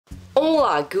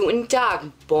Hola, guten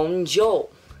Tag, bonjour,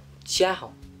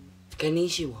 ciao,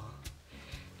 konnichiwa.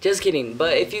 Just kidding,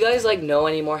 but if you guys like know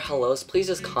any more hellos, please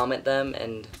just comment them,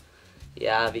 and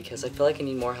yeah, because I feel like I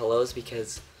need more hellos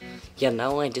because, yeah,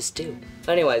 now I just do.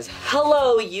 But anyways,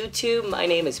 hello YouTube, my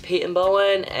name is Peyton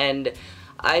Bowen, and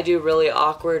I do really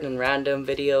awkward and random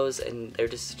videos, and they're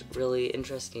just really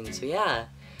interesting, so yeah.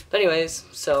 But anyways,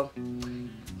 so,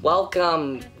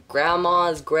 welcome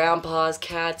grandmas, grandpas,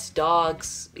 cats,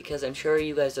 dogs, because I'm sure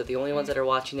you guys are the only ones that are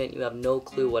watching it. You have no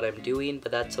clue what I'm doing, but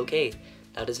that's okay.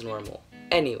 That is normal.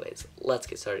 Anyways, let's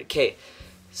get started. Okay,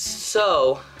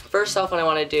 so first off, what I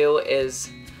want to do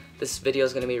is, this video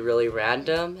is going to be really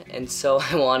random, and so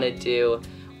I want to do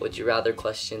would you rather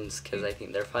questions because I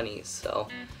think they're funny. So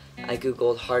I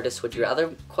googled hardest would you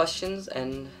rather questions,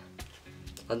 and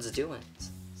let's do it.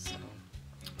 So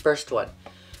first one,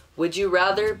 would you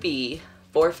rather be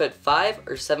 4'5"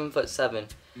 or 7'7"?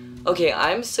 Okay,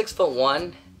 I'm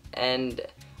 6'1", and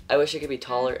I wish I could be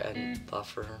taller and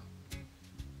buffer.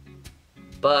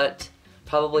 But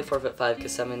probably 4'5"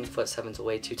 because 7'7" is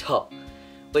way too tall.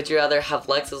 Would you rather have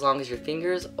legs as long as your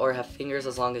fingers or have fingers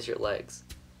as long as your legs?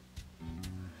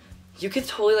 You could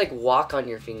totally like walk on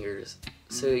your fingers,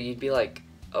 so you'd be like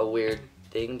a weird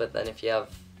thing. But then if you have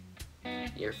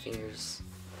your fingers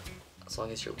as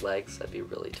long as your legs, that'd be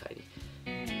really tiny.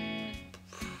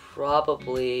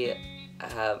 Probably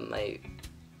have my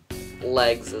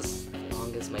legs as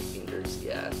long as my fingers.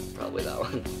 Yeah, probably that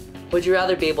one. Would you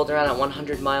rather be able to run at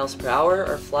 100 miles per hour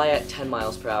or fly at 10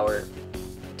 miles per hour?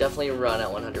 Definitely run at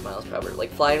 100 miles per hour.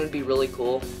 Like, flying would be really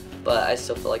cool, but I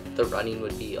still feel like the running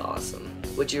would be awesome.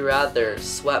 Would you rather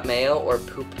sweat mayo or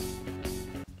poop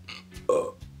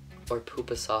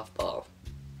a softball?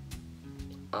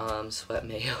 Sweat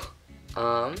mayo.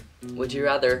 Would you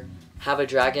rather have a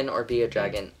dragon or be a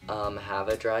dragon? Have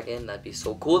a dragon. That'd be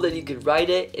so cool that you could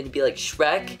ride it and be like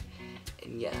Shrek.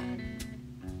 And yeah.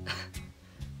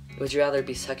 Would you rather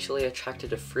be sexually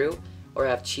attracted to fruit or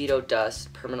have Cheeto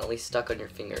dust permanently stuck on your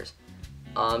fingers?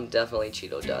 Definitely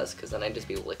Cheeto dust, because then I'd just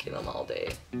be licking them all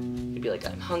day. You'd be like,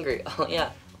 I'm hungry. Oh yeah.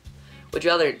 Would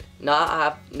you rather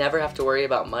never have to worry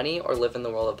about money or live in the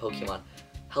world of Pokemon?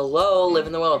 Hello, live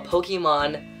in the world of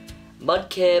Pokemon.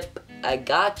 Mudkip, I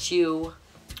got you.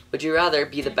 Would you rather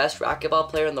be the best racquetball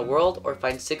player in the world or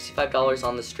find $65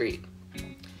 on the street?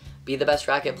 Be the best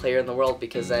racket player in the world,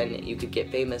 because then you could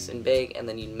get famous and big, and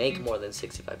then you'd make more than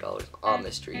 $65 on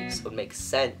the street, so it makes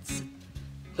sense.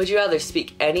 Would you rather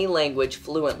speak any language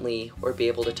fluently or be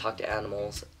able to talk to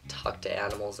animals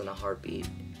in a heartbeat?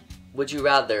 Would you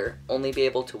rather only be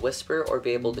able to whisper or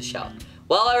be able to shout?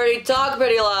 Well, I already talk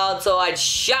pretty loud, so I'd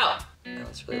shout! That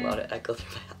was really loud, it echoed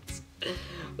through my house.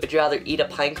 Would you rather eat a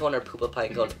pine cone or poop a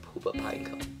pine cone? Poop a pine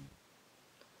cone.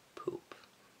 Poop.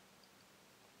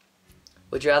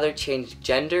 Would you rather change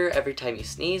gender every time you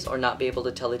sneeze or not be able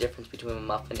to tell the difference between a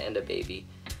muffin and a baby?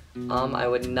 I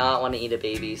would not want to eat a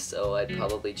baby, so I'd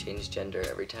probably change gender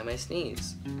every time I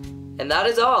sneeze. And that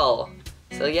is all.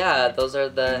 So yeah, those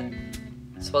are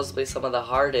supposedly some of the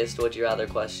hardest would you rather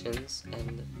questions,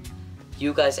 and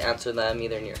you guys answer them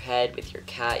either in your head with your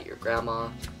cat, your grandma,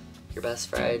 your best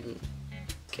friend.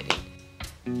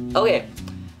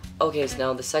 Okay, so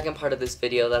now the second part of this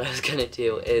video that I was gonna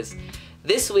do is,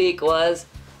 this week was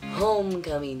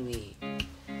homecoming week,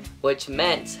 which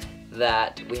meant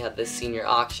that we had this senior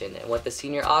auction. And what the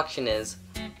senior auction is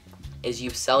you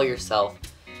sell yourself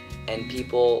and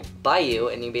people buy you,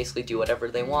 and you basically do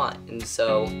whatever they want. And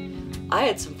so I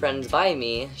had some friends buy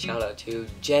me, shout out to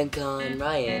Jenka and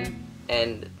Ryan,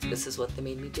 and this is what they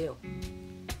made me do.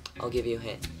 I'll give you a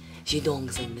hint. She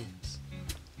dongs like this.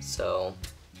 So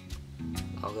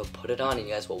I'll go put it on, and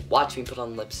you guys will watch me put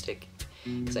on lipstick,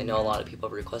 because I know a lot of people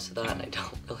have requested that, and I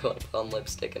don't really want to put on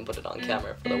lipstick and put it on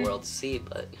camera for the world to see,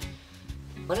 but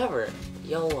whatever.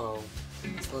 YOLO.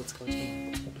 So let's go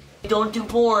jam. Don't do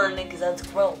porn, because that's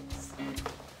gross.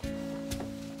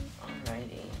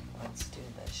 Alrighty, let's do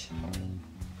this, shall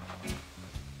we?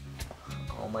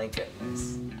 Oh my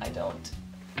goodness, I don't.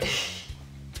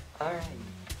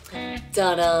 Alright.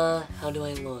 Ta-da! How do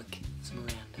I look? It's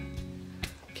Miranda.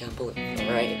 Can't believe it.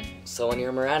 Alright, so when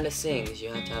you're Miranda Sings,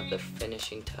 you have to have the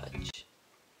finishing touch.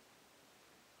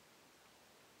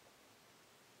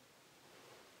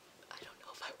 I don't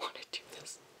know if I want to do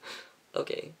this.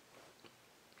 Okay.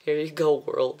 Here you go,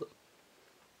 world.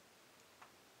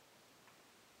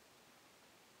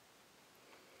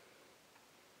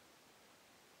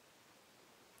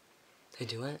 Did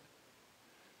I do it?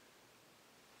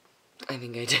 I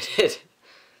think I did it.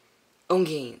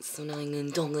 Okay, so now I'm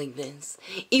gonna talk like this.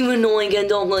 Even though I can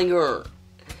talk like her.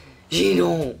 She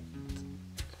don't.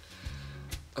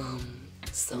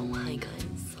 So, hi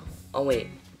guys. Oh, wait.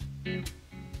 Hey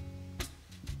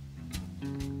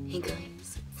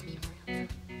guys, it's me,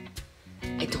 Miranda.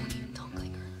 I don't even talk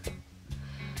like her.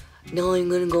 Now I'm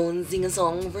gonna go and sing a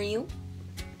song for you.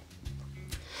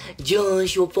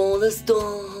 Joshua for the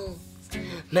stars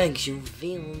makes you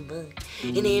feel like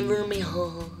an ever my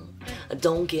heart. I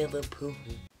don't give a poo.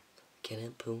 Get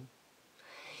it, poo?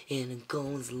 And it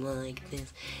goes like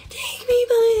this. Take me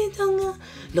by the tongue.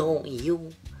 No,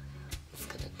 you. It's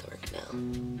gonna twerk now.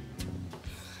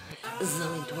 This is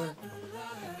how I twerk.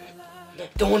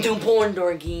 Don't do porn,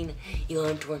 dorking. You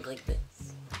gotta twerk like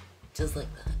this. Just like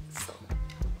that. So,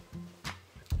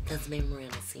 that's my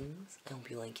Miranda Sings. I hope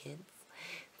you like it.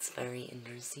 It's very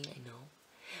interesting, I know.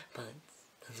 But,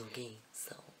 that's okay,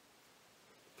 so.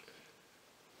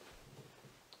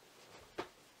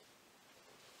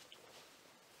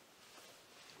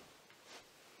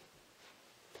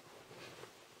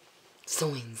 So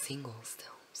I'm single still,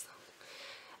 so.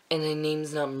 And my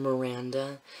name's not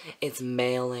Miranda, it's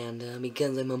Maylanda,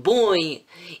 because I'm a boy.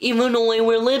 Even though I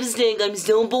wear lipstick, I'm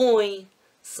still a boy.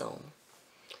 So,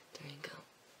 there you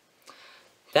go.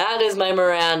 That is my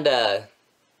Miranda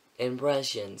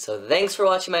impression. So thanks for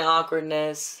watching my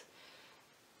awkwardness.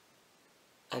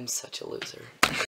 I'm such a loser.